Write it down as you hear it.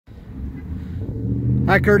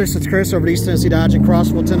Hi Curtis, it's Chris over at East Tennessee Dodge in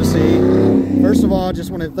Crossville, Tennessee. First of all, I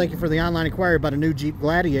just want to thank you for the online inquiry about a new Jeep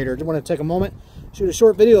Gladiator. I just want to take a moment, shoot a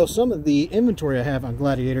short video of some of the inventory I have on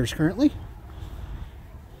Gladiators currently.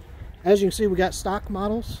 As you can see, we got stock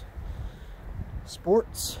models,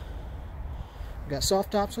 sports, we got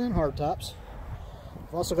soft tops and hard tops.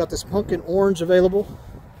 We've also got this pumpkin orange available.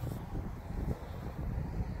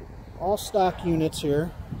 All stock units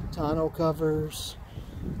here, tonneau covers,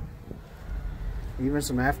 even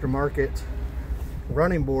some aftermarket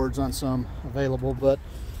running boards on some available. But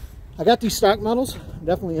I got these stock models,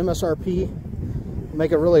 definitely MSRP,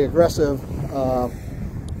 make a really aggressive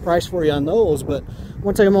price for you on those. But I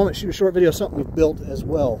want to take a moment, shoot a short video of something we've built as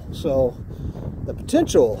well. So the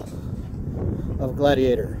potential of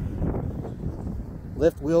Gladiator: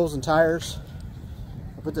 lift, wheels, and tires.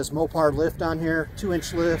 I put this Mopar lift on here,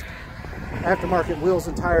 2-inch lift, aftermarket wheels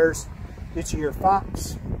and tires. Get you your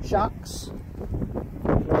Fox shocks.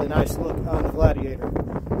 Really nice look on the Gladiator.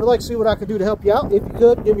 I'd like to see what I could do to help you out. If you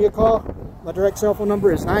could, give me a call. My direct cell phone number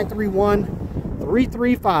is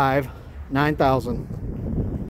 931-335-9000.